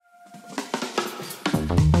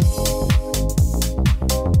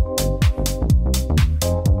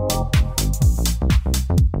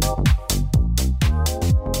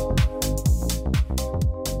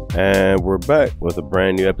back with a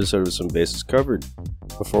brand new episode of Some Bases Covered.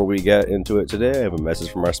 Before we get into it today, I have a message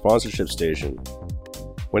from our sponsorship station.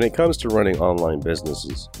 When it comes to running online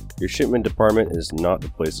businesses, your shipment department is not the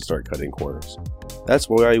place to start cutting corners. That's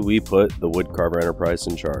why we put the Woodcarver Enterprise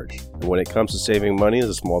in charge. And when it comes to saving money as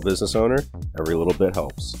a small business owner, every little bit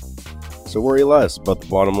helps. So worry less about the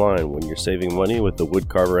bottom line when you're saving money with the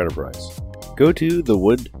Woodcarver Enterprise. Go to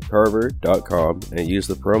thewoodcarver.com and use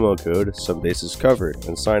the promo code SomeBasesCovered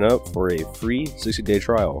and sign up for a free 60-day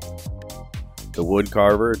trial.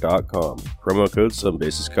 Thewoodcarver.com, promo code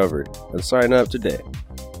SomeBasesCovered, and sign up today.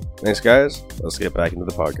 Thanks, guys. Let's get back into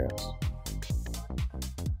the podcast.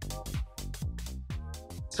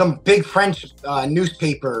 Some big French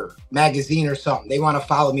newspaper magazine or something. They want to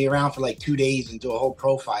follow me around for like 2 days and do a whole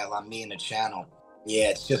profile on me and the channel. Yeah,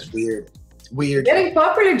 it's just weird. It's weird. Getting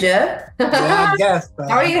popular, Jeff. Yeah, I guess.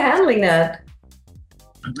 How are you handling that?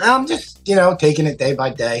 I'm just, taking it day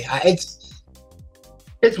by day.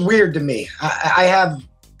 It's weird to me. I have,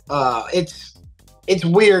 it's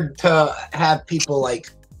weird to have people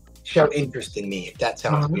like show interest in me, if that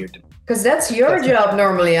sounds weird to me. Because that's your job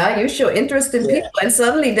normally, huh? You show interest in people, and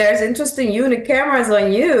suddenly there's interest in you and the camera's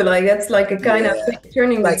on you. Like, that's like a kind of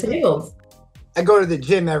turning the tables. I go to the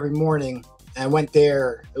gym every morning. I went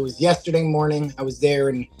there, it was yesterday morning. I was there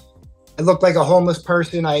and I looked like a homeless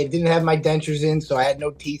person. I didn't have my dentures in, so I had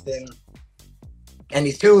no teeth in. And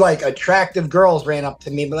these two like attractive girls ran up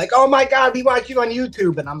to me and were like, "Oh my God, we watch you on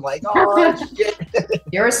YouTube." And I'm like, "Oh shit."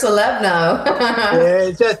 You're a celeb now. Yeah,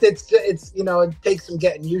 it's it takes some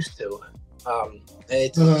getting used to. I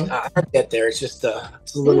get there. It's just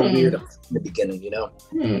it's a little weird in the beginning,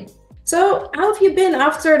 So how have you been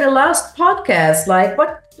after the last podcast? Like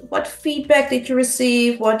what feedback did you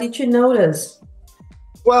receive? What did you notice?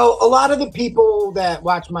 Well, a lot of the people that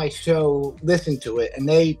watch my show listen to it, and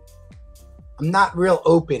I'm not real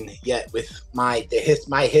open yet with my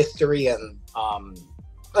history, and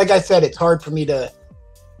like I said, it's hard for me to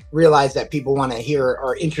realize that people want to hear or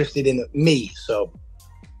are interested in me. So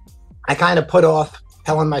I kind of put off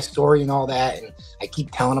telling my story and all that, and I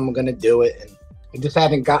keep telling them I'm going to do it, and I just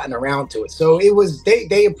haven't gotten around to it. So it was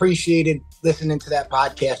they appreciated listening to that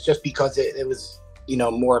podcast just because it was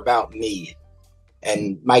more about me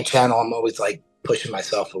and my channel. I'm always like pushing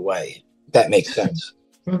myself away. If that makes sense.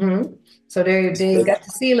 Mm-hmm. So they got to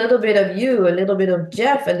see a little bit of you, a little bit of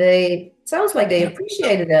Jeff, and sounds like they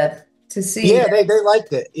appreciated that to see. Yeah, they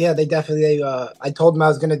liked it. Yeah, they definitely. I told them I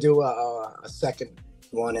was going to do a second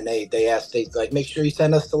one, and they asked, they like, make sure you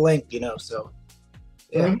send us the link, So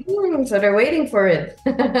yeah. Mm-hmm. So they're waiting for it.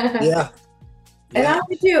 Yeah. And how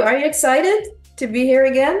are you? Are you excited to be here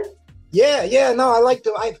again? Yeah. No, I like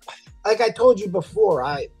I told you before,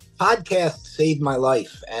 podcasts saved my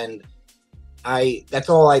life, and that's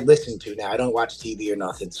all I listen to now. I don't watch TV or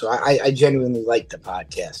nothing. So I genuinely like the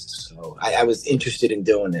podcast. So I was interested in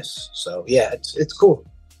doing this. So yeah, it's cool.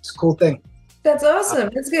 It's a cool thing. That's awesome.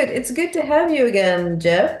 That's good. It's good to have you again,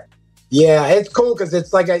 Jeff. Yeah, it's cool because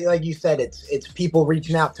it's like you said, it's people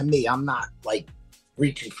reaching out to me. I'm not like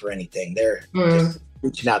reaching for anything. They're just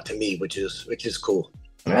reaching out to me, which is cool.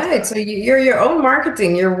 Right. So you're your own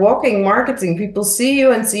marketing. You're walking marketing. People see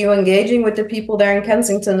you and see you engaging with the people there in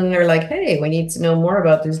Kensington, and they're like, "Hey, we need to know more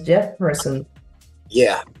about this Jeff person."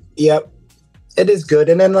 Yeah. Yep. It is good.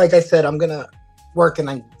 And then, like I said, I'm gonna working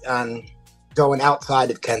on going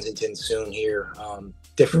outside of Kensington soon here,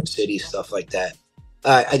 different cities, stuff like that.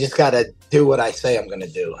 I just gotta do what I say I'm gonna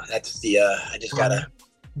do. That's I just gotta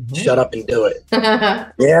shut up and do it.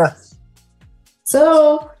 Yeah.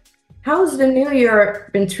 So, how's the new year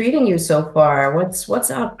been treating you so far? What's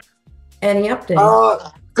up? Any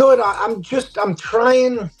updates? Good. I'm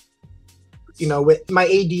trying, with my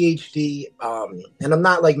ADHD, and I'm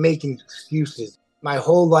not like making excuses. My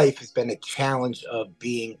whole life has been a challenge of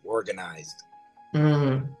being organized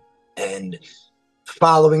and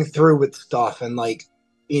following through with stuff, and like,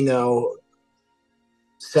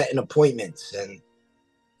 setting appointments and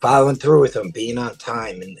following through with them, being on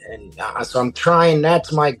time. And so I'm trying,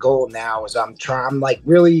 that's my goal now, is I'm like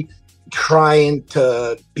really trying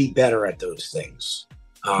to be better at those things.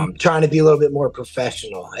 Trying to be a little bit more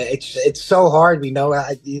professional. It's so hard,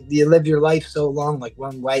 you live your life so long, like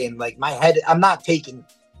one way, and like my head, I'll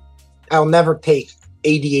never take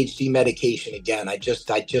ADHD medication again. I just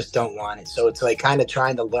don't want it. So it's like kind of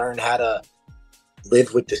trying to learn how to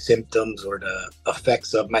live with the symptoms or the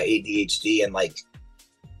effects of my ADHD, and like,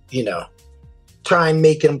 try and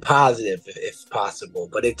make them positive if possible.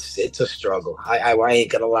 But it's a struggle. I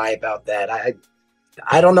ain't gonna lie about that.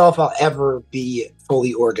 I don't know if I'll ever be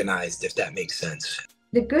fully organized, if that makes sense.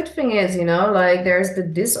 the good thing is, like there's the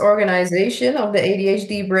disorganization of the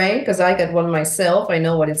ADHD brain, because I got one myself. I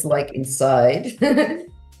know what it's like inside.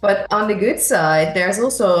 But on the good side, there's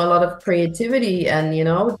also a lot of creativity and,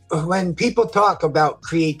 When people talk about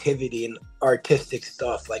creativity and artistic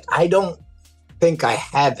stuff, like I don't think I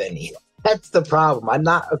have any. That's the problem. I'm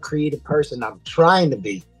not a creative person. I'm trying to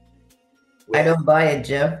be. I don't buy it,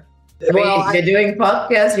 Jeff. I mean, Well, you're doing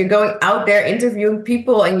podcasts, you're going out there interviewing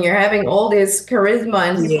people, and you're having all this charisma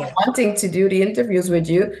and people wanting to do the interviews with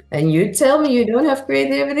you, and you tell me you don't have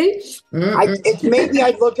creativity? Maybe I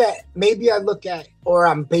look at, or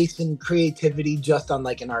I'm basing creativity just on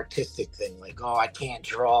like an artistic thing, like, oh, I can't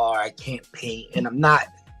draw, or I can't paint, and I'm not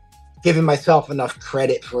giving myself enough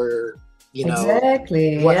credit for,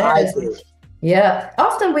 exactly what I do. Yeah,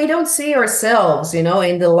 often we don't see ourselves, in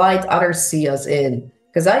the light others see us in.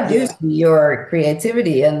 Because I do see your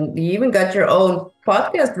creativity, and you even got your own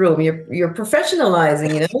podcast room. You're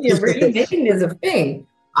professionalizing, you're really making this a thing.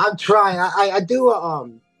 I'm trying. I do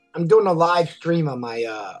I'm doing a live stream on my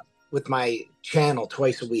with my channel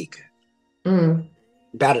twice a week.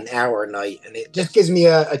 About an hour a night, and it just gives me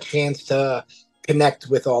a chance to connect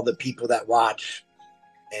with all the people that watch,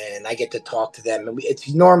 and I get to talk to them, and it's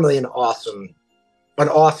normally an awesome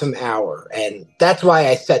hour, and that's why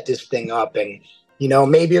I set this thing up. And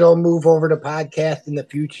maybe it'll move over to podcast in the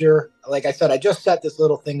future. Like I said, I just set this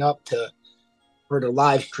little thing up for the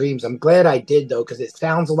live streams. I'm glad I did, though, because it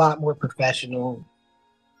sounds a lot more professional.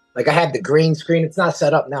 Like I have the green screen. It's not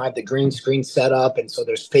set up now. I have the green screen set up, and so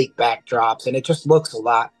there's fake backdrops, and it just looks a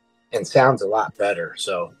lot and sounds a lot better.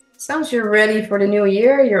 So sounds you're ready for the new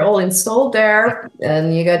year. You're all installed there,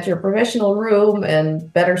 and you got your professional room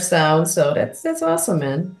and better sound. So that's awesome,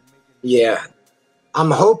 man. Yeah. I'm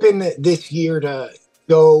hoping that this year to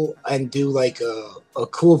go and do like a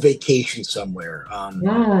cool vacation somewhere.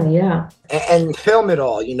 Yeah. And film it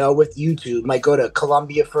all, with YouTube. Might go to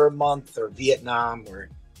Colombia for a month, or Vietnam, or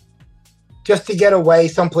just to get away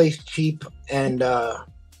someplace cheap and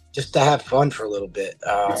just to have fun for a little bit.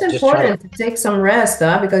 It's important to take some rest,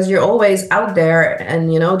 because you're always out there and,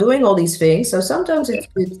 doing all these things. So sometimes it's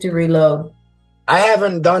good to reload. I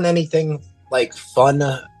haven't done anything like fun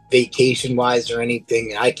vacation wise or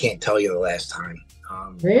anything. I can't tell you the last time.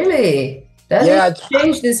 Really? That has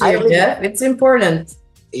changed this year, Jeff. It's important.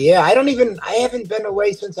 Yeah, I haven't been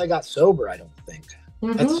away since I got sober, I don't think.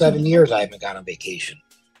 That's 7 years I haven't gone on vacation.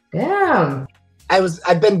 Damn.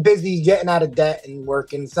 I've been busy getting out of debt and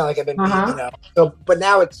working. It's not like I've been, so, but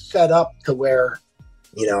now it's set up to where,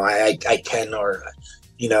 I can, or,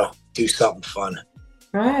 do something fun.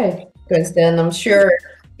 Right. Because then I'm sure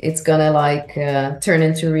it's gonna turn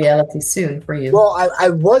into reality soon for you. Well, I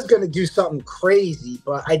was gonna do something crazy,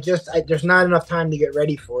 but there's not enough time to get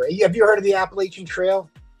ready for it. Have you heard of the Appalachian Trail?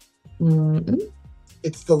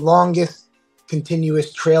 It's the longest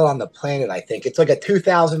continuous trail on the planet, I think. It's like a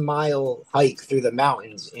 2,000-mile hike through the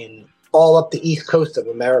mountains all up the east coast of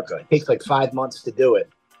America. It takes like 5 months to do it.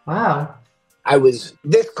 Wow. I was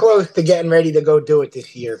this close to getting ready to go do it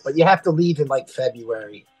this year, but you have to leave in like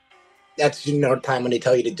February. That's time when they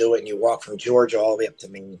tell you to do it, and you walk from Georgia all the way up to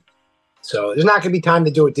Maine. So there's not going to be time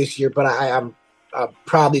to do it this year, but I'm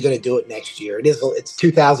probably going to do it next year. It's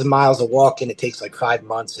 2,000 miles of walking. It takes like 5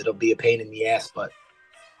 months. It'll be a pain in the ass, but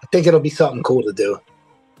I think it'll be something cool to do.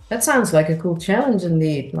 That sounds like a cool challenge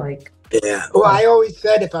indeed. Yeah. Well, I always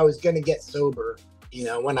said if I was going to get sober,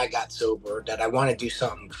 when I got sober, that I want to do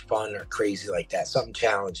something fun or crazy like that, something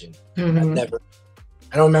challenging.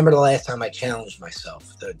 I don't remember the last time I challenged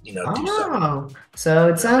myself to, do something. So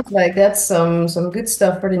it sounds like that's some good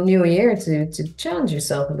stuff for the new year to challenge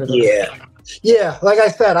yourself a little bit. Yeah. Like I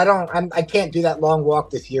said, I can't do that long walk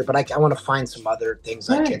this year, but I want to find some other things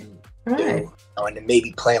I can do, and then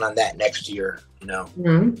maybe plan on that next year.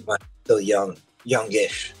 I'm still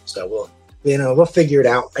youngish, so we'll figure it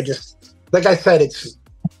out. Like I said,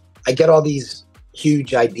 I get all these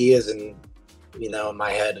huge ideas in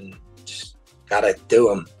my head, and just gotta do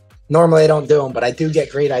them. Normally I don't do them, but I do get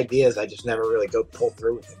great ideas. I just never really go pull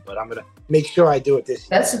through with them, but I'm gonna make sure I do it this year.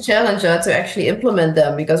 That's a challenge, to actually implement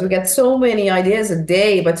them, because we get so many ideas a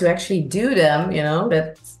day, but to actually do them,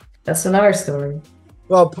 that's another story.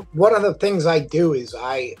 Well, one of the things I do is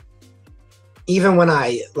even when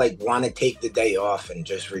I want to take the day off and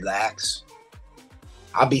just relax,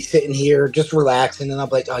 I'll be sitting here just relaxing, and I'll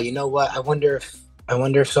be like, oh, you know what? I wonder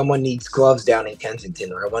if someone needs gloves down in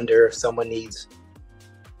Kensington, or I wonder if someone needs.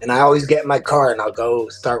 And I always get in my car and I'll go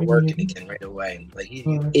start working again right away. I'm like,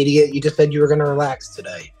 you idiot! You just said you were going to relax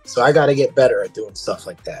today, so I got to get better at doing stuff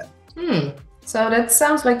like that. So that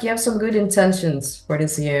sounds like you have some good intentions for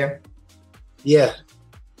this year. Yeah.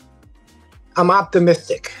 I'm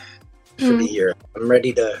optimistic for the year. I'm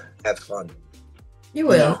ready to have fun. You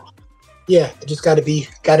will. know? Yeah, I just gotta be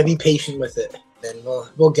patient with it, and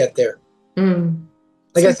we'll get there.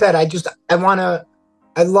 Like I said,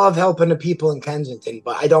 I love helping the people in Kensington,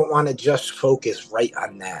 but I don't want to just focus right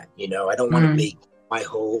on that. I don't want to make my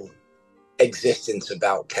whole existence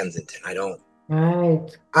about Kensington. I don't.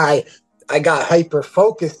 Right. I got hyper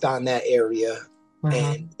focused on that area,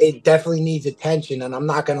 and it definitely needs attention, and I'm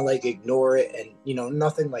not gonna ignore it, and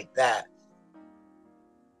nothing like that.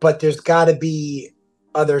 But there's got to be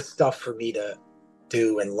other stuff for me to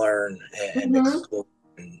do and learn and explore.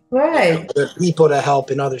 And, there are people to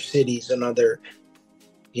help in other cities and other.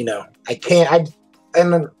 I can't.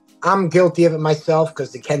 I'm guilty of it myself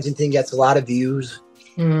because the Kensington gets a lot of views.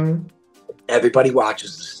 Everybody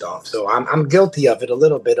watches the stuff, so I'm guilty of it a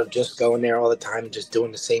little bit of just going there all the time and just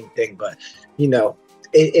doing the same thing. But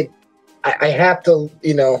I have to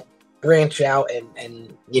branch out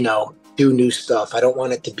and do new stuff. I don't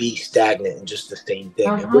want it to be stagnant and just the same thing,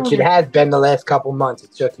 which it has been the last couple months.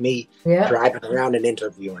 It's just me driving around and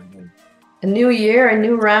interviewing. A new year, a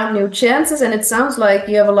new round, new chances, and it sounds like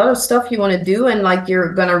you have a lot of stuff you want to do, and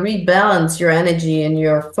you're gonna rebalance your energy and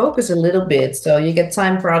your focus a little bit, so you get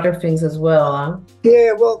time for other things as well, huh?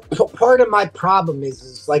 Yeah, well, part of my problem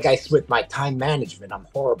is with my time management. I'm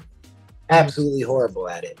horrible, absolutely horrible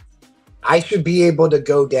at it. I should be able to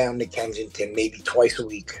go down to Kensington maybe twice a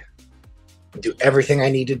week, do everything I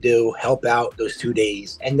need to do, help out those 2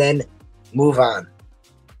 days, and then move on.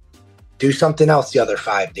 Do something else the other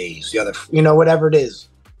 5 days, whatever it is.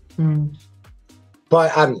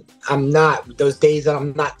 But I'm not. Those days that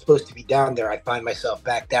I'm not supposed to be down there, I find myself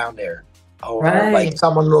back down there. Or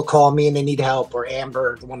someone will call me and they need help, or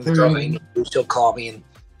Amber, one of the girls I know, she'll call me and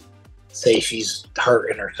say she's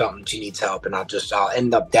hurting or something, she needs help, and I'll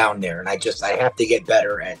end up down there. And I have to get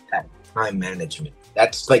better at that time management.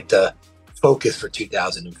 That's the focus for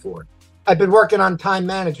 2004. I've been working on time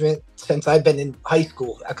management since I've been in high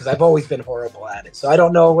school because I've always been horrible at it. So I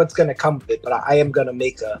don't know what's going to come of it, but I am going to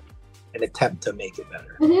make an attempt to make it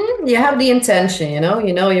better. You have the intention,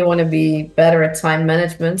 you want to be better at time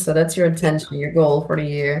management. So that's your intention, your goal for the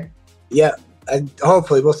year. Yeah. And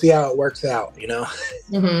hopefully we'll see how it works out, We'll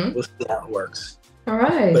see how it works. All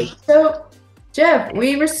right. So, Jeff,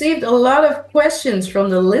 we received a lot of questions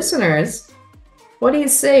from the listeners. What do you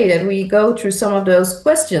say that we go through some of those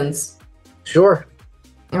questions? Sure.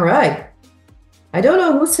 All right. I don't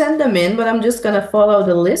know who sent them in, but I'm just going to follow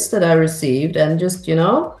the list that I received and just,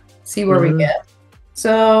 see where we get.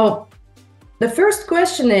 So the first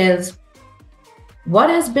question is, what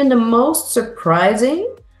has been the most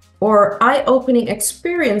surprising or eye-opening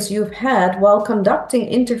experience you've had while conducting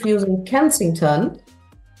interviews in Kensington?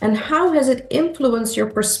 And how has it influenced your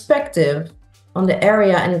perspective on the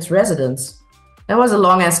area and its residents? That was a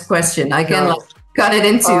long-ass question. I can cut it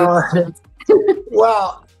into...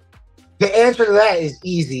 Well, the answer to that is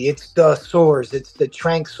easy. It's the sores. It's the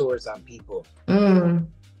trank sores on people. And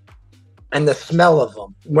the smell of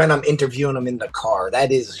them when I'm interviewing them in the car.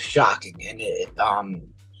 That is shocking. And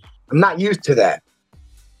I'm not used to that.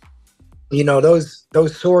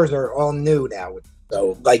 Those sores are all new now.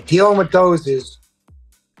 So dealing with those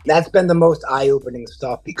that's been the most eye-opening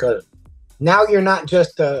stuff, because now you're not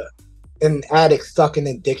just an addict stuck in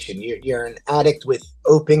addiction. You're an addict with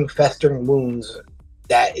open, festering wounds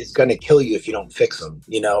that is going to kill you if you don't fix them,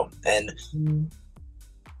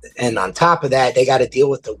 and on top of that, they got to deal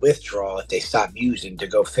with the withdrawal if they stop using to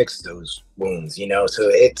go fix those wounds,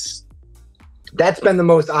 so that's been the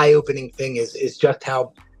most eye-opening thing is just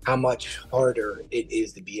how much harder it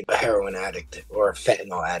is to be a heroin addict or a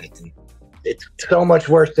fentanyl addict. And it's so much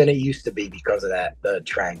worse than it used to be because of that, the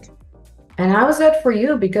trank. And how is that for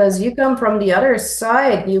you? Because you come from the other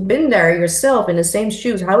side. You've been there yourself in the same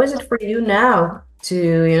shoes. How is it for you now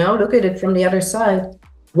to, look at it from the other side?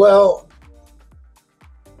 Well,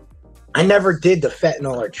 I never did the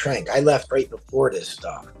fentanyl or trank. I left right before this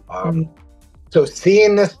stuff. So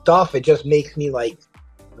seeing this stuff, it just makes me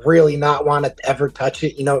really not want to ever touch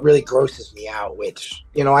it. It really grosses me out, which,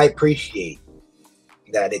 I appreciate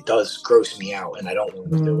that it does gross me out and I don't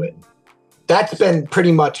want to do it. That's been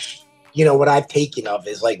pretty much, what I've taken of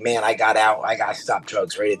is man, I got out, I got to stop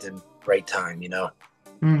drugs right at the right time,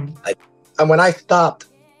 And when I stopped,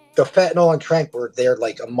 the fentanyl and trank were there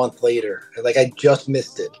a month later. I just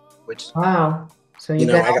missed it, which. Wow. So you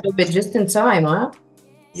got out of it just in time, huh?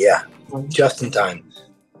 Yeah, just in time.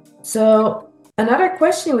 So another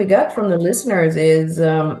question we got from the listeners is,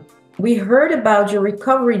 we heard about your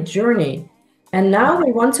recovery journey, and now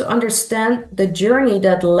we want to understand the journey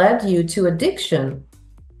that led you to addiction.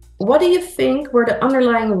 what do you think were the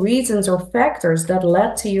underlying reasons or factors that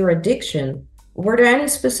led to your addiction? Were there any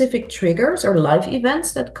specific triggers or life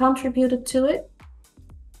events that contributed to it?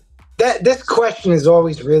 This question is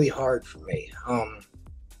always really hard for me.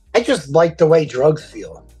 I just like the way drugs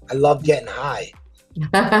feel. I love getting high.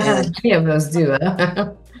 And Many of us do.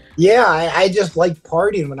 Huh? yeah, I just like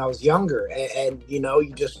partying when I was younger. And you know,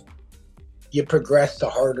 you progress to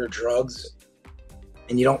harder drugs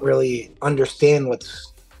and you don't really understand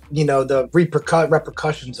what's, you know, the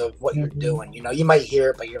repercussions of what you're doing. You know, you might hear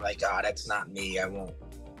it, but you're like, oh, that's not me. I won't.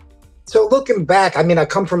 So looking back, I mean, I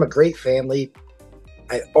come from a great family.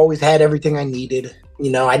 I always had everything I needed.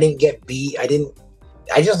 You know, I didn't get beat.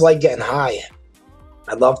 I just like getting high.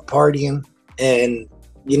 I loved partying. And,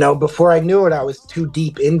 you know, before I knew it, I was too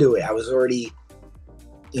deep into it. I was already,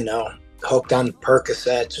 you know, hooked on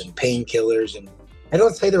Percocets and painkillers. And I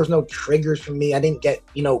don't say there was no triggers for me. I didn't get,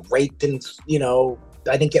 you know, raped and, you know,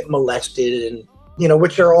 I didn't get molested and, you know,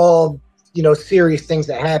 which are all, you know, serious things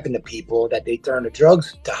that happen to people that they turn to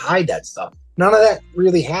drugs to hide that stuff. None of that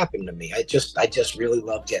really happened to me. I just really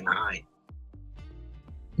love getting high.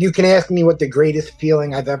 You can ask me what the greatest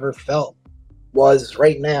feeling I've ever felt was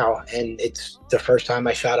right now, and it's the first time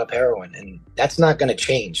I shot up heroin, and that's not going to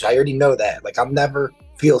change. I already know that. Like, I'll never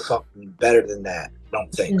feel something better than that, I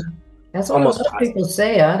don't think. That's what Almost a lot of people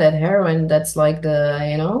say, that heroin, that's like the,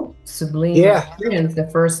 you know, sublime experience the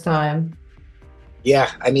first time.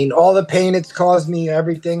 Yeah, I mean, all the pain it's caused me,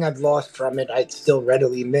 everything I've lost from it, I'd still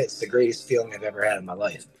readily admit it's the greatest feeling I've ever had in my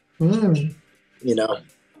life. You know,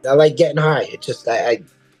 I like getting high. It's just,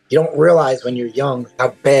 you don't realize when you're young how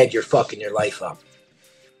bad you're fucking your life up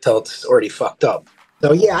till it's already fucked up.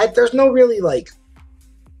 So yeah, there's no really like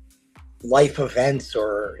life events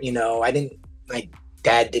or, you know, my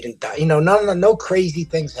dad didn't die. You know, no crazy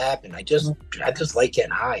things happen. I just like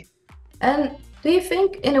getting high. And do you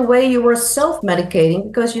think in a way you were self-medicating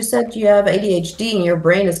because you said you have ADHD and your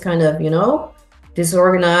brain is kind of, you know,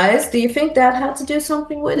 disorganized? Do you think that had to do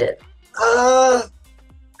something with it?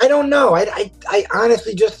 I don't know. I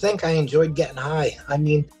honestly just think I enjoyed getting high. I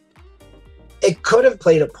mean, it could have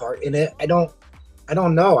played a part in it. I don't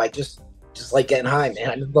know. I just like getting high, man.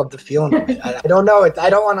 I just love the feeling of it. I don't know.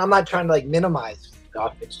 I'm not trying to like minimize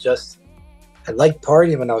stuff. It's just, I liked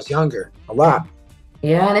partying when I was younger a lot.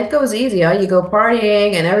 Yeah, and it goes easy, huh? You go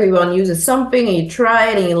partying and everyone uses something and you try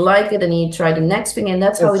it and you like it and you try the next thing and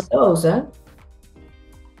that's how it goes, huh?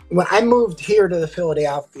 When I moved here to the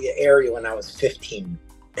Philadelphia area when I was 15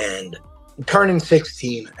 and turning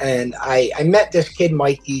 16, and I met this kid,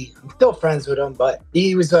 Mikey. I'm still friends with him, but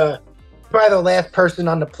he was probably the last person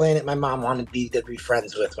on the planet my mom wanted me to be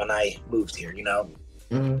friends with when I moved here, you know?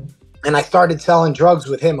 And I started selling drugs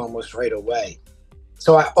with him almost right away.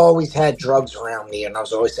 So I always had drugs around me, and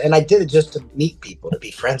I did it just to meet people, to be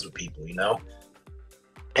friends with people, you know?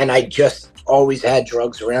 And I just always had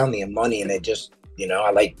drugs around me and money, and it just, you know, I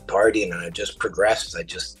like partying, and I just progressed. I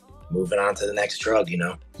just moving on to the next drug, you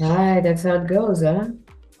know? Right, that's how it goes, huh?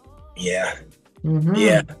 Yeah.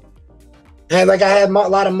 Yeah. And like I had a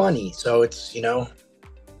lot of money, so it's, you know,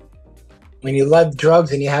 when you love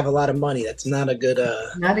drugs and you have a lot of money, that's not a good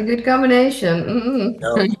not a good combination.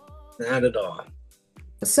 No, not at all.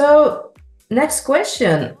 So, next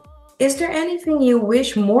question. Is there anything you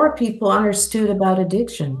wish more people understood about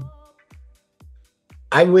addiction?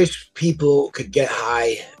 I wish people could get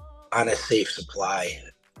high on a safe supply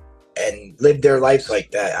and live their lives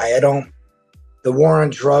like that. The war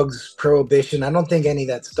on drugs, prohibition, I don't think any of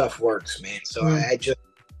that stuff works, man. So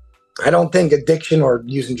I don't think addiction or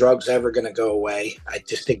using drugs is ever going to go away. I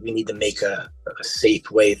just think we need to make a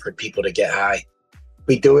safe way for people to get high.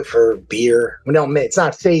 We do it for beer. We don't. It's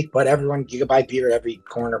not safe, but you can buy beer at every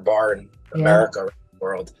corner bar in America or the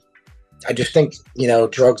world. I just think, you know,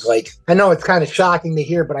 drugs I know it's kind of shocking to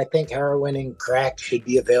hear, but I think heroin and crack should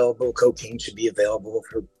be available. Cocaine should be available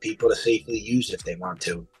for people to safely use if they want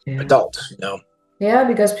to. Adults, you know. Yeah,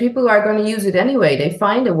 because people are going to use it anyway. They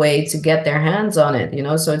find a way to get their hands on it, you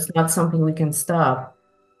know, so it's not something we can stop.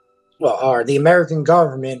 Well, the American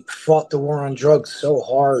government fought the war on drugs so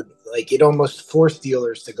hard, like it almost forced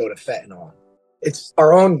dealers to go to fentanyl. It's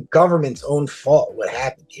our own government's own fault what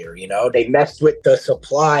happened here, you know? They messed with the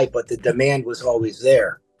supply, but the demand was always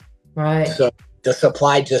there. Right. So the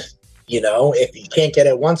supply just, you know, if you can't get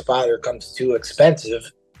it one spot or it comes too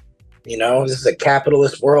expensive, you know, this is a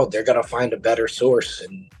capitalist world. They're going to find a better source.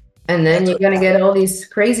 And then you're going to get all these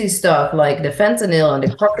crazy stuff like the fentanyl and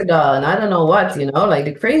the crocodile and I don't know what, you know, like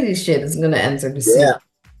the crazy shit is going to enter the scene.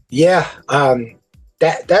 Yeah.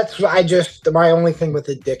 That's my only thing with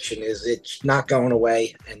addiction is it's not going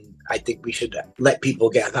away. And I think we should let people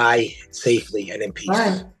get high safely and in peace.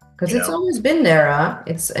 Right. Because it's always been there, huh?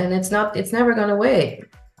 It's never gone away.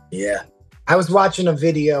 Yeah. I was watching a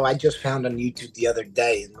video I just found on YouTube the other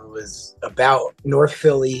day, and it was about North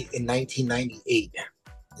Philly in 1998.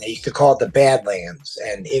 They used to call it the Badlands,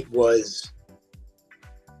 and it was,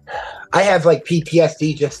 I have like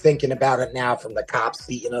PTSD just thinking about it now, from the cops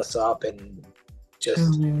beating us up, and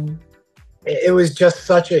just, it was just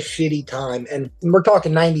such a shitty time. And we're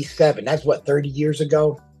talking 97. That's what, 30 years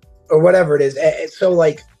ago or whatever it is. So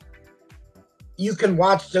like, you can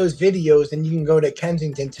watch those videos and you can go to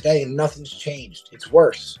Kensington today and nothing's changed. It's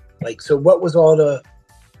worse. Like, so what was all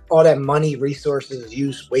that money, resources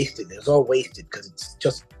used, wasted? It was all wasted because it's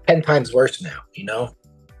just 10 times worse now, you know?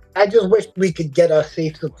 I just wish we could get a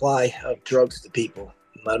safe supply of drugs to people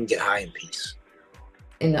and let them get high in peace.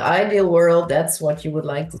 In the ideal world, that's what you would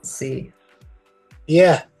like to see.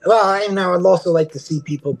 Yeah. Well, I'd also like to see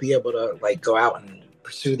people be able to like go out and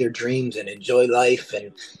pursue their dreams and enjoy life.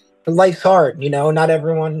 And life's hard, you know, not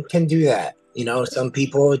everyone can do that. You know, some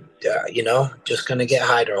people, just going to get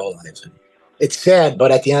high their whole lives. It's sad,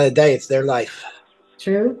 but at the end of the day, it's their life.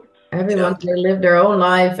 True. Everyone can live their own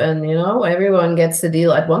life, and, everyone gets to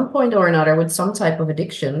deal at one point or another with some type of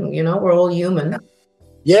addiction. You know, we're all human.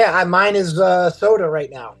 Yeah, mine is soda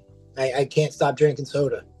right now. I can't stop drinking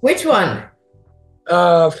soda. Which one?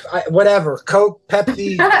 Whatever. Coke,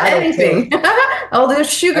 Pepsi, anything. All those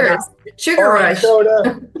sugars. Sugar rush.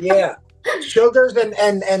 Soda. Yeah. Sugars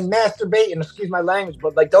and masturbating, excuse my language,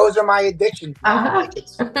 but like those are my addictions. Like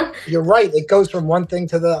you're right. It goes from one thing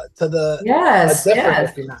to the yes.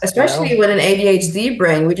 Especially with an ADHD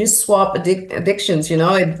brain, we just swap addictions. You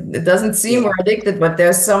know, it doesn't seem we're addicted, but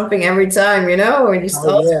there's something every time. You know, when you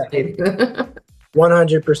start.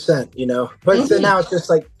 100%. You know, but so now it's just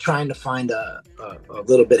like trying to find a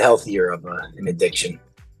little bit healthier of an addiction.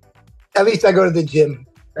 At least I go to the gym.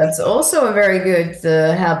 That's also a very good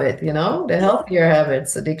habit, you know, the healthier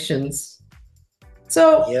habits, addictions.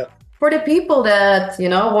 So for the people that,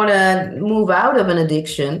 want to move out of an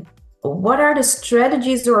addiction, what are the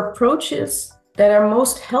strategies or approaches that are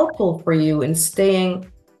most helpful for you in staying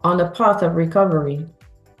on the path of recovery?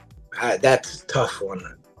 That's a tough one.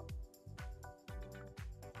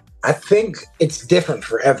 I think it's different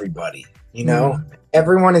for everybody, you know?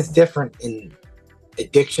 Everyone is different in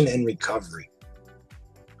addiction and recovery.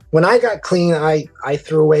 When I got clean, I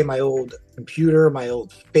threw away my old computer, my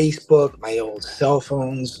old Facebook, my old cell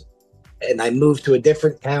phones, and I moved to a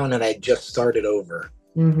different town and I just started over.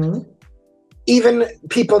 Even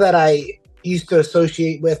people that I used to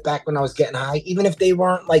associate with back when I was getting high, even if they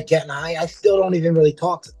weren't like getting high, I still don't even really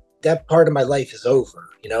talk to them. That part of my life is over,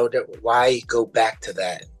 you know? Why go back to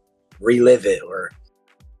that, relive it?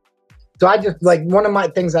 So I just, like, one of my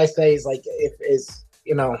things I say is like,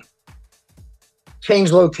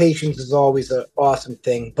 change locations is always an awesome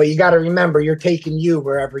thing, but you got to remember you're taking you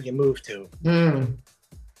wherever you move to.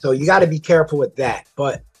 So you got to be careful with that.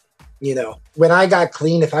 But, when I got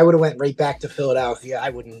clean, if I would have went right back to Philadelphia,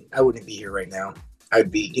 I wouldn't be here right now.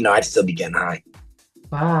 I'd still be getting high.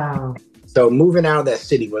 Wow. So moving out of that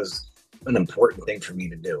city was an important thing for me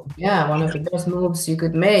to do. Yeah, one of the best moves you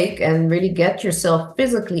could make, and really get yourself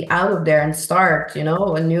physically out of there and start, a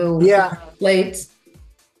new plate.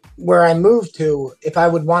 Where I moved to, if I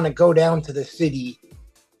would want to go down to the city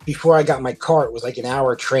before I got my car, it was like an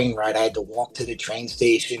hour train ride. I had to walk to the train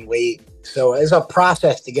station, wait. So it's a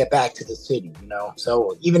process to get back to the city,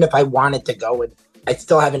 So even if I wanted to go, I'd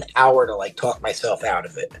still have an hour to like talk myself out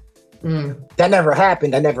of it. That never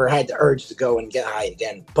happened. I never had the urge to go and get high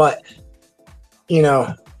again. But,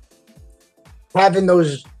 having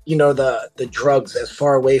those, the drugs as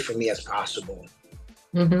far away from me as possible.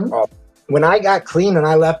 When I got clean and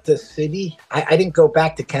I left the city, I didn't go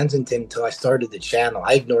back to Kensington until I started the channel.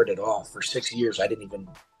 I ignored it all for 6 years. I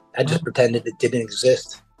just pretended it didn't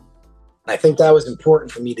exist. I think that was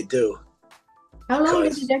important for me to do. How long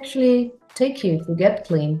did it actually take you to get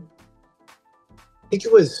clean? I think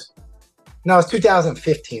it was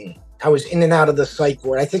 2015. I was in and out of the psych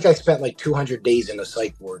ward. I think I spent like 200 days in the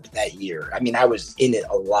psych ward that year. I mean, I was in it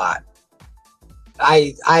a lot.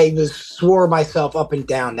 I swore myself up and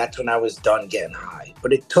down that's when I was done getting high.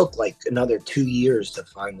 But it took like another 2 years to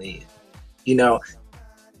finally,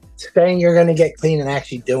 saying you're going to get clean and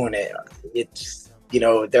actually doing it. It's,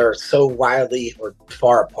 they're so wildly or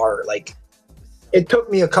far apart. Like, it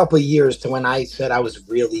took me a couple of years to when I said I was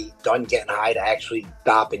really done getting high to actually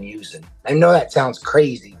stop and using. I know that sounds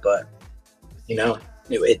crazy, but,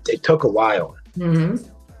 it took a while.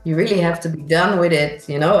 you really have to be done with it,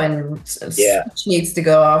 you know, and Yeah. switch needs to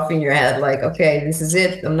go off in your head. Like, okay, this is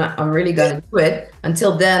it. I'm really going to do it.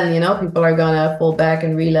 Until then, you know, people are going to fall back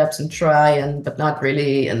and relapse and try but not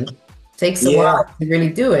really. And it takes a Yeah. while to really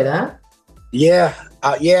do it, huh? Yeah.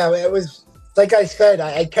 Yeah. It was, like I said,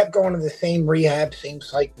 I kept going to the same rehab, same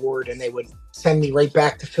psych ward, and they would send me right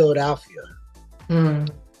back to Philadelphia.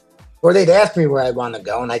 Or they'd ask me where I want to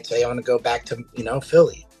go, and I'd say I want to go back to, you know,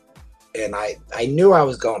 Philly. And I knew I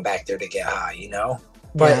was going back there to get high, you know,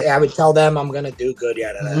 but I would tell them I'm going to do good,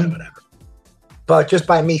 whatever. But just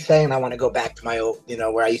by me saying I want to go back to my old, you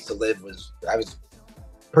know, where I used to live, I was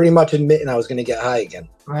pretty much admitting I was going to get high again.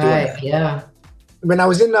 Right. Yeah. When I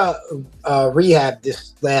was in rehab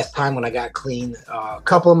this last time when I got clean, a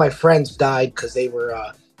couple of my friends died because they were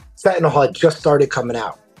fentanyl had just started coming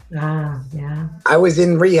out. Yeah. I was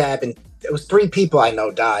in rehab and it was 3 people I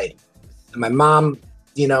know died. And my mom,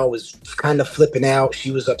 you know, was kind of flipping out.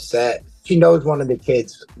 She was upset. She knows one of the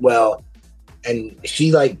kids well. And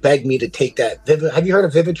she like begged me to take that. Have you heard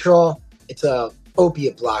of Vivitrol? It's a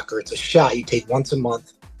opiate blocker. It's a shot you take once a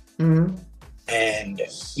month. And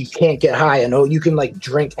you can't get high. I know you can like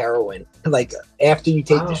drink heroin. Like after you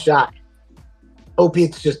take the shot,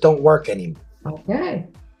 opiates just don't work anymore. Okay.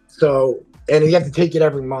 So, and you have to take it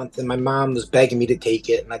every month. And my mom was begging me to take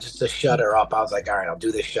it. And I just to shut her up, I was like, all right, I'll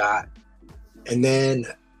do this shot. And then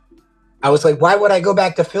I was like, why would I go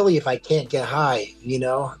back to Philly if I can't get high, you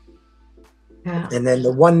know? Yeah. And then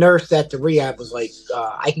the one nurse at the rehab was like,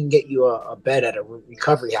 I can get you a bed at a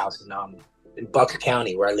recovery house in Bucks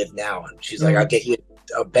County where I live now. And she's like, I'll get you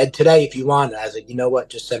a bed today if you want. And I was like, you know what?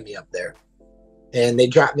 Just send me up there. And they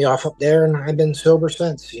dropped me off up there and I've been sober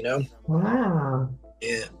since, you know? Wow.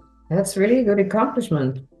 Yeah. That's really a good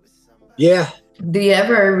accomplishment. Yeah. Do you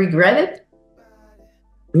ever regret it?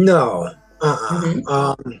 No.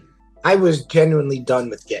 I was genuinely done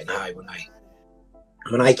with getting high when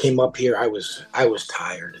I came up here. I was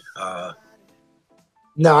tired.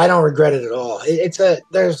 No, I don't regret it at all.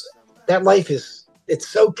 That life it's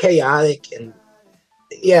so chaotic, and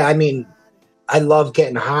yeah, I mean, I love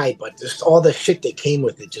getting high, but just all the shit that came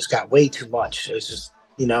with it just got way too much. It was just,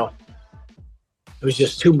 you know, it was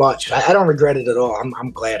just too much. I don't regret it at all.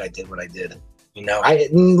 I'm glad I did what I did. You know,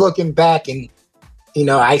 looking back and, you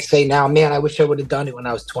know, I say now, man, I wish I would have done it when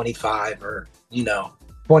I was 25 or, you know,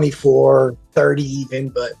 24, 30 even,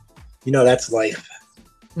 but, you know, that's life.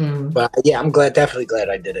 But yeah, I'm definitely glad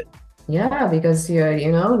I did it. Yeah, because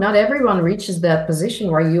you know, not everyone reaches that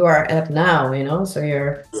position where you are at now, you know, so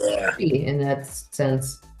you're happy in that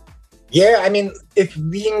sense. Yeah, I mean, if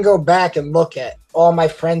we can go back and look at all my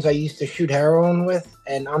friends I used to shoot heroin with,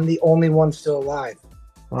 and I'm the only one still alive.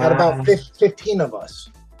 Wow. Had about 15 of us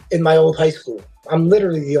in my old high school. I'm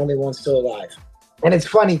literally the only one still alive. And it's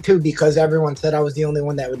funny too, because everyone said I was the only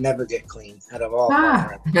one that would never get clean out of all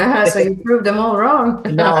my friends. So you proved them all wrong.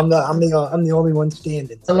 No, I'm the only one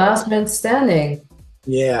standing. The last man standing.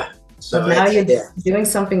 Yeah. So but now you're doing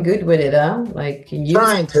something good with it, huh? Like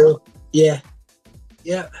trying to. Yeah.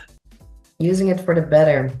 Using it for the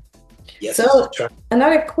better. Yes. So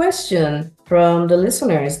another question from the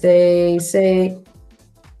listeners. They say,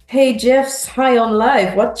 hey, Jeff's high on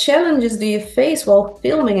life. What challenges do you face while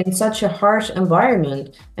filming in such a harsh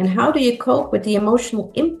environment? And how do you cope with the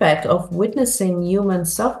emotional impact of witnessing human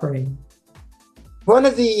suffering? One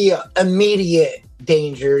of the immediate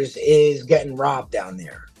dangers is getting robbed down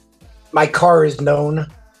there. My car is known.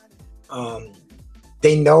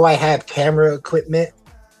 They know I have camera equipment.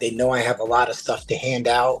 They know I have a lot of stuff to hand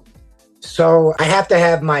out. So I have to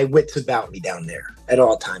have my wits about me down there at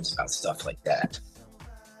all times about stuff like that.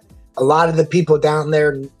 A lot of the people down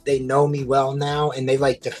there, they know me well now, and they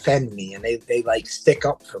like defend me, and they like stick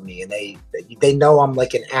up for me, and they know I'm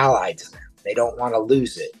like an ally to them. They don't want to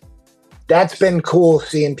lose it. That's been cool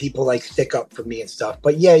seeing people like stick up for me and stuff.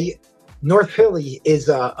 But yeah, North Philly is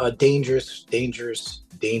a dangerous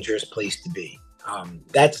place to be.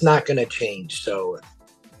 That's not going to change. So,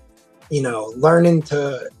 you know, learning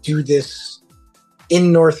to do this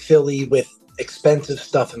in North Philly with expensive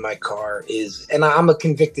stuff in my car and I'm a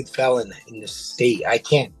convicted felon in this state. I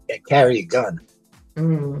can't carry a gun.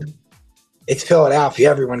 It's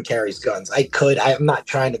Philadelphia. Everyone carries guns. I'm not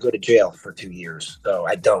trying to go to jail for 2 years, so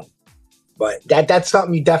I don't. But that's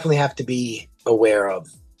something you definitely have to be aware of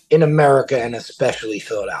in America, and especially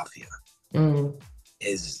Philadelphia.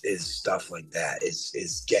 Is stuff like that.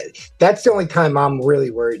 That's the only time I'm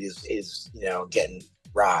really worried is you know, getting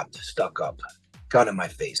robbed, stuck up. Gun in my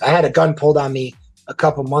face. I had a gun pulled on me a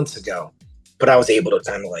couple months ago, but I was able to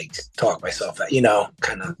kind of like talk myself out, you know,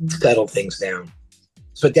 kind of settle things down.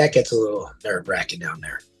 So that gets a little nerve-wracking down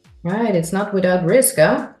there. Right. It's not without risk,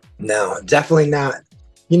 huh? No, definitely not.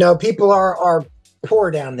 People are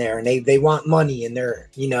poor down there, and they want money, and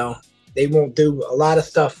they won't do a lot of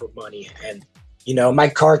stuff for money. And my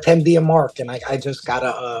car can be a mark, and I just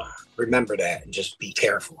gotta remember that and just be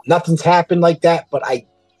careful. Nothing's happened like that, but I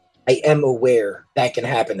am aware that can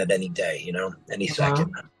happen at any day, any Uh-huh.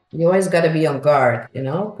 second. You always got to be on guard,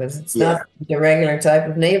 because it's Yeah. not the regular type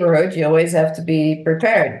of neighborhood. You always have to be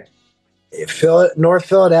prepared. North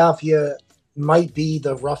Philadelphia might be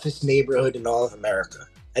the roughest neighborhood in all of America.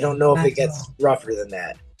 I don't know if it gets rougher than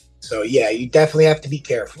that. So yeah, you definitely have to be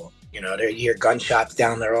careful. You hear gunshots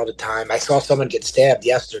down there all the time. I saw someone get stabbed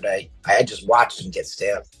yesterday. I just watched him get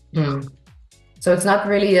stabbed. Hmm. So it's not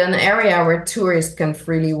really an area where tourists can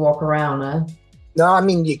freely walk around, huh? No, I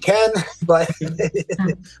mean you can, but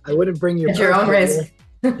I wouldn't bring At your own risk.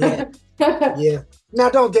 Yeah, yeah. Now,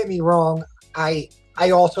 don't get me wrong. I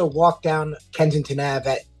also walk down Kensington Ave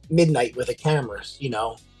at midnight with a camera,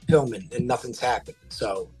 filming, and nothing's happened.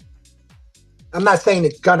 So I'm not saying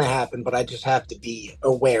it's gonna happen, but I just have to be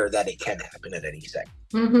aware that it can happen at any second.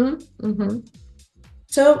 Mm-hmm. Mm-hmm.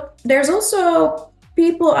 So there's also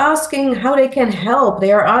people asking how they can help.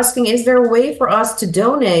 They are asking, is there a way for us to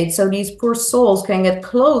donate so these poor souls can get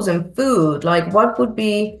clothes and food? Like, what would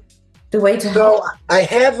be the way to help? So I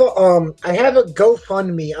have a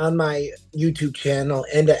GoFundMe on my YouTube channel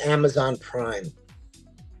and an Amazon Prime.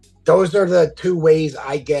 Those are the two ways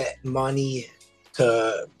I get money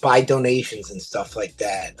to buy donations and stuff like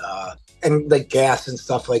that, and like gas and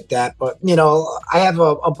stuff like that. But I have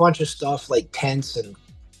a bunch of stuff like tents and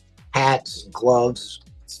hats and gloves,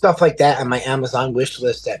 stuff like that on my Amazon wish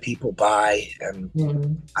list that people buy,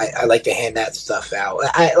 and I like to hand that stuff out.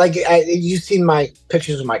 You've seen my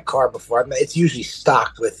pictures of my car before. It's usually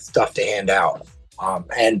stocked with stuff to hand out.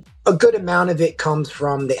 And a good amount of it comes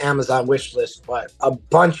from the Amazon wish list, but a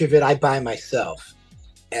bunch of it I buy myself.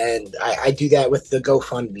 And I do that with the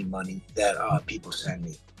GoFundMe money that people send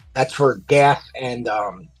me. That's for gas and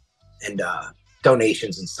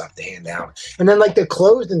donations and stuff to hand out. And then like the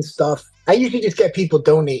clothes and stuff, I usually just get people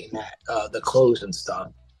donating that, the clothes and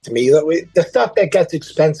stuff to me. The stuff that gets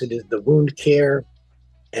expensive is the wound care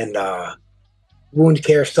and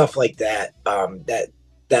stuff like that.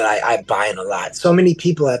 That I buy in a lot. So many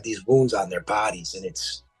people have these wounds on their bodies, and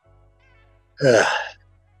it's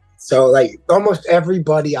so like almost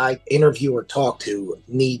everybody I interview or talk to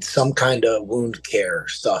needs some kind of wound care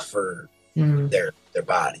stuff for their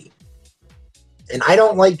body. And I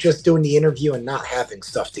don't like just doing the interview and not having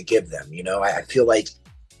stuff to give them. I feel like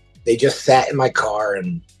they just sat in my car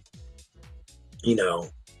and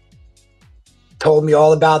told me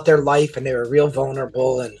all about their life, and they were real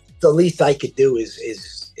vulnerable, and the least I could do is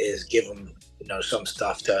give them some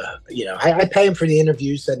stuff to I pay them for the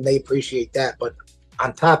interviews, and they appreciate that, but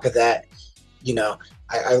on top of that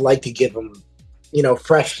I like to give them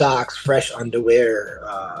fresh socks, fresh underwear.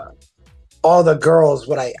 All the girls,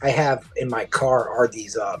 what I have in my car are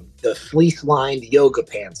these the fleece lined yoga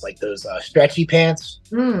pants, like those stretchy pants.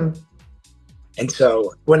 And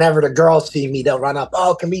so whenever the girls see me, they'll run up,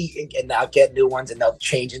 oh, can we, and I'll get new ones, and they'll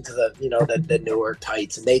change into the the newer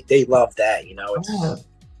tights, and they love that.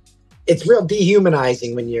 It's real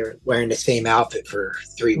dehumanizing when you're wearing the same outfit for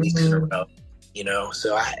 3 weeks in a row.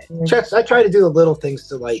 So I try to do the little things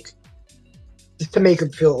to just to make them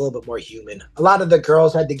feel a little bit more human. A lot of the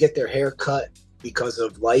girls had to get their hair cut because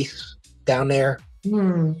of lice down there.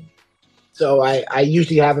 So I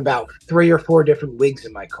usually have about 3 or 4 different wigs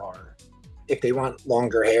in my car. If they want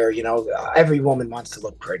longer hair, every woman wants to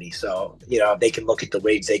look pretty. So, they can look at the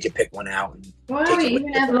wigs, they can pick one out. Wow, you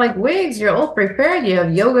even have like wigs. You're all prepared. You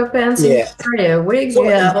have yoga pants in there, you have wigs, you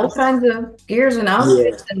have all kinds of gears and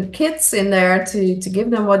outfits and kits in there to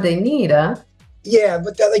give them what they need, huh? Yeah,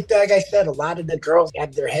 but like I said, a lot of the girls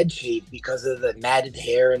have their head shaved because of the matted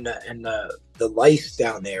hair and the lice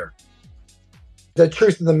down there. The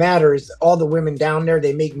truth of the matter is all the women down there,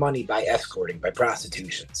 they make money by escorting, by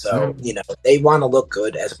prostitution. So, they want to look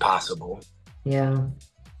good as possible. Yeah.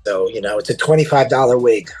 So, it's a $25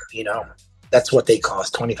 wig, that's what they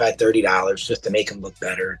cost, $25, $30 just to make them look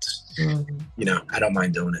better. It's, I don't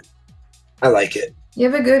mind doing it. I like it.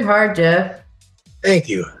 You have a good heart, Jeff. Thank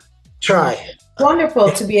you. Try.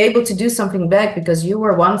 Wonderful to be able to do something back, because you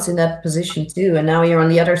were once in that position too, and now you're on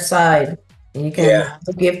the other side. And you can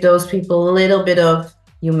give those people a little bit of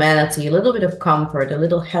humanity, a little bit of comfort, a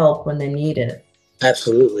little help when they need it.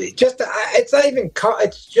 Absolutely. It's not even,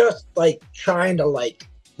 it's just like trying to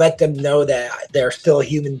let them know that they're still a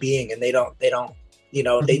human being, and they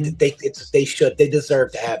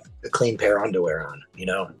deserve to have a clean pair of underwear on,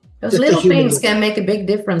 Those little things can make a big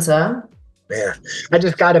difference, huh? Yeah. I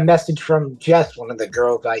just got a message from Jess, one of the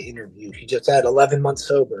girls I interviewed. She just had 11 months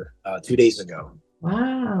sober 2 days ago.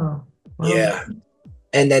 Wow. Wow. Yeah.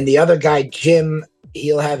 And then the other guy, Jim,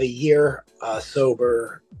 he'll have a year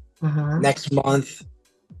sober next month.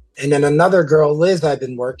 And then another girl, Liz, I've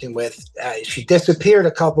been working with, she disappeared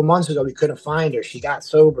a couple months ago. We couldn't find her. She got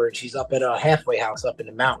sober and she's up at a halfway house up in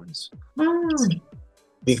the mountains.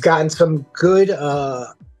 We've gotten some good,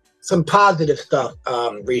 some positive stuff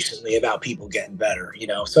recently about people getting better, you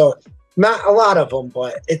know. So not a lot of them,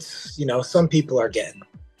 but it's, you know, some people are getting.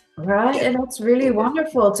 Right. And it's really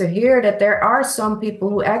wonderful to hear that there are some people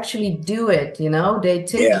who actually do it, you know, they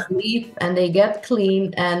take the leap and they get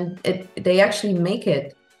clean and they actually make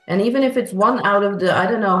it. And even if it's one out of the, I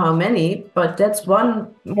don't know how many, but that's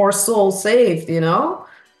one more soul saved, you know,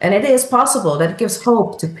 and it is possible. That gives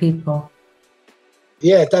hope to people.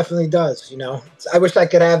 Yeah, it definitely does. You know, I wish I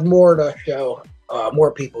could have more to show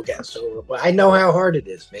more people getting sober, but I know how hard it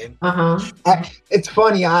is, man. It's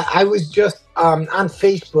funny. I was just on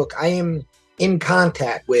Facebook. I am in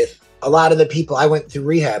contact with a lot of the people I went through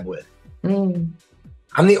rehab with. I'm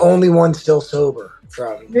the only one still sober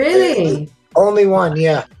from. Really? Only one,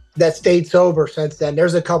 yeah, that stayed sober since then.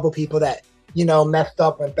 There's a couple people that, you know, messed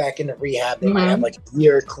up, went back into rehab. They might have like a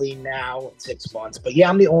year clean now, 6 months. But yeah,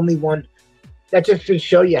 I'm the only one. That just should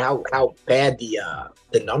show you how bad the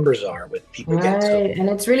numbers are with people getting sober. And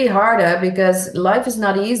it's really harder because life is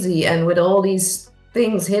not easy. And with all these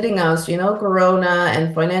things hitting us, you know, Corona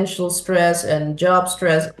and financial stress and job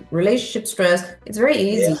stress, relationship stress, it's very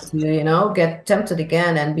easy to, you know, get tempted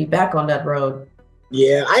again and be back on that road.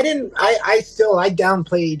 Yeah, I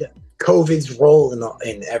downplayed COVID's role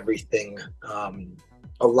in everything a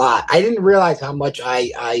lot. I didn't realize how much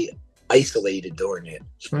I isolated during it.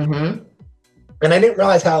 And I didn't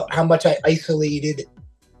realize how much I isolated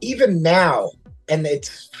even now. And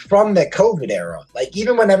it's from the COVID era. Like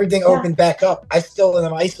even when everything opened back up, I still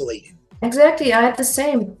am isolated. Exactly. I had the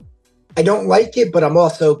same. I don't like it, but I'm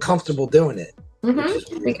also comfortable doing it.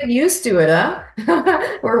 We get used to it, huh?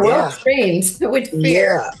 We're well trained with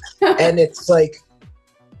fear. Yeah. And it's like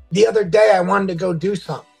the other day I wanted to go do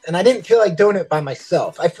something and I didn't feel like doing it by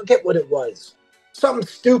myself. I forget what it was. Something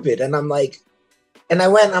stupid. And I'm like, and I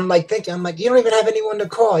went, I'm like thinking, I'm like, you don't even have anyone to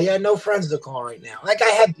call. You had no friends to call right now. Like I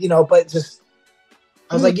had, you know, but just,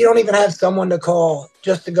 I was like, you don't even have someone to call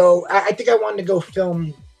just to go. I think I wanted to go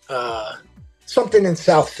film something in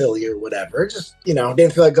South Philly or whatever. Just, you know,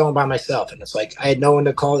 didn't feel like going by myself. And it's like, I had no one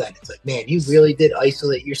to call that. It's like, man, you really did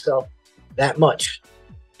isolate yourself that much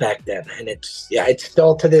back then. And it's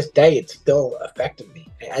still to this day, it's still affecting me.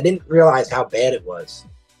 I didn't realize how bad it was,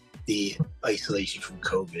 the isolation from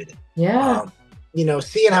COVID. You know,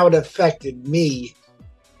 seeing how it affected me,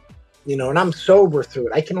 you know, and I'm sober through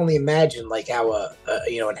it. I can only imagine like how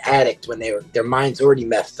you know, an addict when their mind's already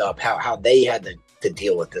messed up, how they had to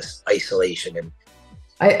deal with this isolation. And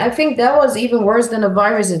I think that was even worse than the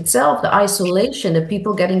virus itself, the isolation, the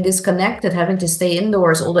people getting disconnected, having to stay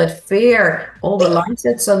indoors, all that fear, all the lives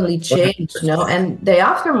that suddenly changed, you know, and the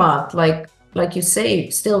aftermath, like you say,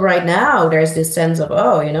 still right now, there's this sense of,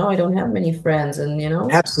 oh, you know, I don't have many friends and, you know.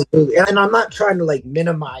 Absolutely. And I'm not trying to like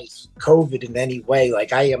minimize COVID in any way.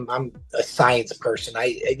 Like I'm a science person.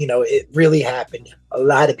 You know, it really happened. A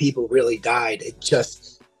lot of people really died. It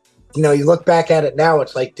just, you know, you look back at it now,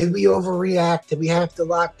 it's like, did we overreact? Did we have to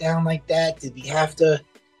lock down like that? Did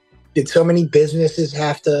so many businesses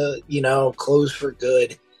have to, you know, close for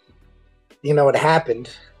good? You know, it happened.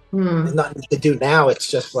 There's nothing to do now.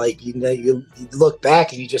 It's just like, you know, you look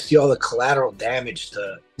back and you just see all the collateral damage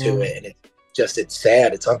to it. And it's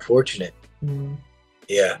sad. It's unfortunate.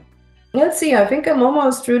 Yeah. Let's see. I think I'm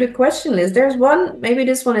almost through the question list. There's one, maybe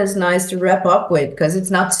this one is nice to wrap up with because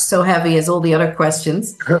it's not so heavy as all the other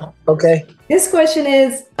questions. Okay. This question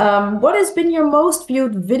is, what has been your most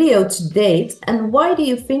viewed video to date and why do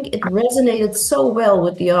you think it resonated so well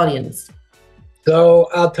with the audience? So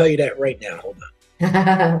I'll tell you that right now. Hold on.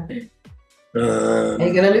 Are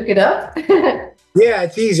you gonna look it up? Yeah,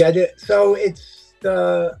 it's easy. I did. So it's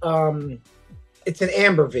it's an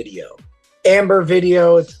Amber video.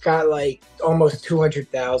 It's got like almost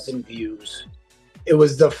 200,000 views. It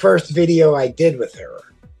was the first video I did with her.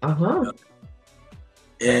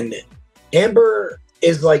 And Amber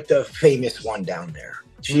is like the famous one down there.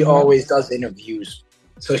 She always does interviews.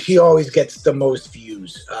 So she always gets the most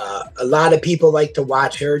views. A lot of people like to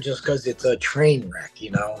watch her just because it's a train wreck,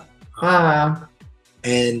 you know?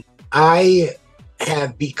 And I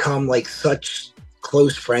have become like such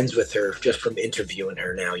close friends with her just from interviewing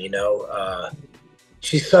her now, you know?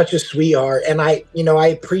 She's such a sweetheart. And I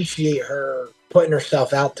appreciate her putting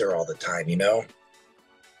herself out there all the time, you know?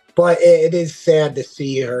 But it is sad to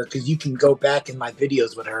see her because you can go back in my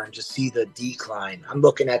videos with her and just see the decline. I'm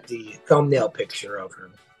looking at the thumbnail picture of her.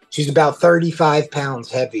 She's about 35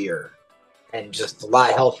 pounds heavier and just a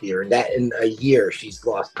lot healthier. And that in a year, she's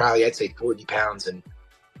lost probably, I'd say 40 pounds. And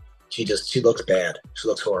she looks bad. She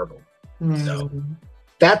looks horrible. So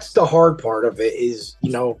that's the hard part of it is,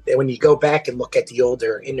 when you go back and look at the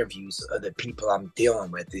older interviews of the people I'm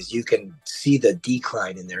dealing with, is you can see the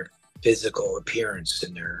decline in their physical appearance,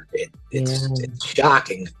 and it's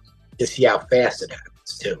shocking to see how fast it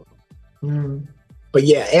happens too. But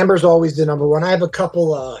yeah, Amber's always the number one. I have a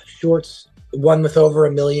couple shorts, one with over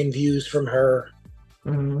 1 million views from her,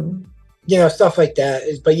 stuff like that.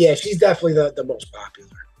 But yeah, she's definitely the most popular.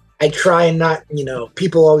 I try and not,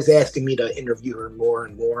 people always asking me to interview her more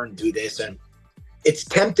and more and do this, and it's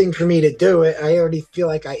tempting for me to do it. I already feel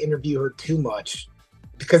like I interview her too much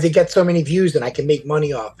because it gets so many views and I can make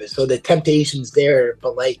money off it. So the temptation's there,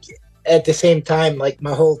 but like at the same time, like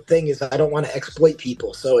my whole thing is I don't want to exploit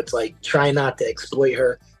people. So it's like try not to exploit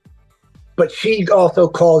her. But she also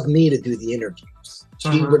calls me to do the interviews.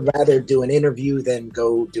 She would rather do an interview than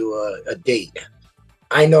go do a date.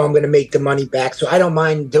 I know I'm going to make the money back, so I don't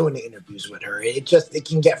mind doing the interviews with her. It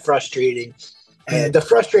can get frustrating. And the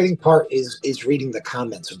frustrating part is reading the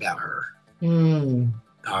comments about her.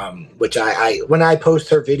 Which I when I post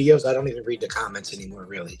her videos, I don't even read the comments anymore,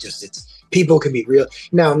 really. People can be real.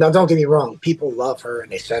 Now, don't get me wrong. People love her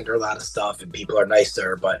and they send her a lot of stuff and people are nice to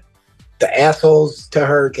her, but the assholes to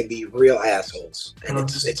her can be real assholes. And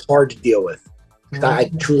it's hard to deal with.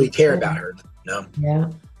 I truly care about her.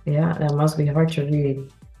 Yeah, that must be hard to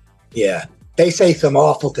read. Yeah, they say some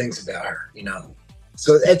awful things about her,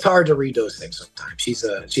 So it's hard to read those things sometimes.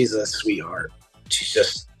 She's a sweetheart.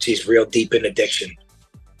 She's real deep in addiction.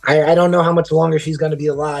 I don't know how much longer she's going to be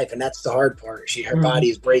alive, and that's the hard part. Her body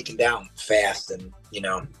is breaking down fast, and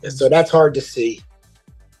so that's hard to see.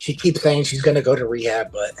 She keeps saying she's going to go to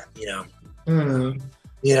rehab, but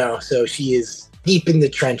so she is deep in the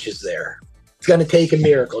trenches there. It's going to take a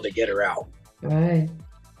miracle to get her out. Right.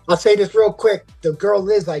 I'll say this real quick. The girl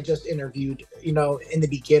Liz I just interviewed, in the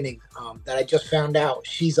beginning, that I just found out,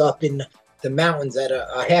 she's up in the mountains at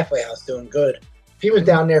a halfway house doing good. She was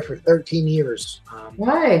down there for 13 years.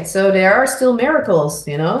 Right. So there are still miracles,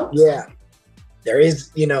 Yeah. There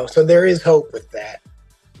is, so there is hope with that.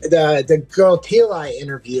 The girl Teal I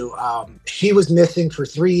interview, she was missing for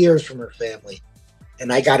 3 years from her family.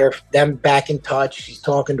 And I got them back in touch. She's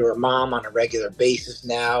talking to her mom on a regular basis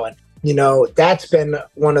now. And that's been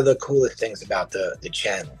one of the coolest things about the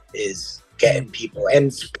channel is getting people. And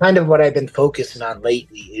it's kind of what I've been focusing on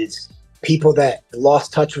lately is people that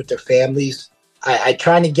lost touch with their families. I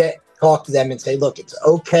try to talk to them and say, look, it's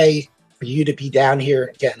okay for you to be down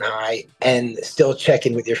here getting high and still check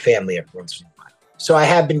in with your family every once in a while. So I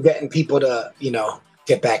have been getting people to,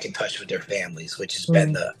 get back in touch with their families, which has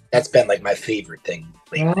been that's been like my favorite thing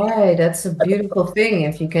lately. Right, that's a beautiful thing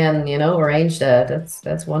if you can, arrange that.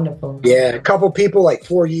 That's wonderful. Yeah, a couple people like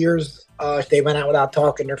 4 years, they went out without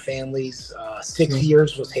talking to their families. 6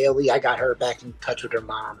 years was Haley. I got her back in touch with her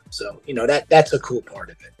mom. So, that's a cool part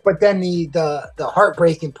of it. But then the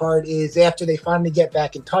heartbreaking part is after they finally get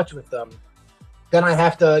back in touch with them, then I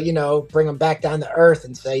have to, bring them back down to earth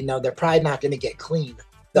and say, no, they're probably not going to get clean.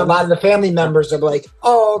 A lot of the family members are like,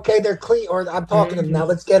 oh, okay, they're clean. Or I'm talking to them now,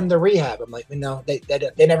 let's get them to rehab. I'm like, no, they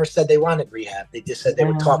never said they wanted rehab. They just said they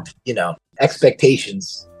were talking,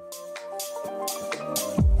 expectations.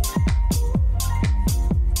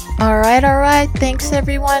 All right. Thanks,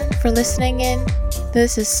 everyone, for listening in.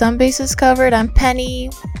 This is Some Bases Covered. I'm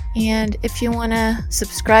Penny. And if you want to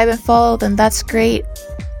subscribe and follow, then that's great.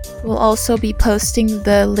 We'll also be posting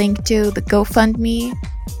the link to the GoFundMe.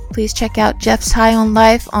 Please check out Jeff's High on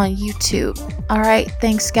Life on YouTube. All right,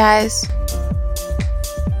 thanks, guys.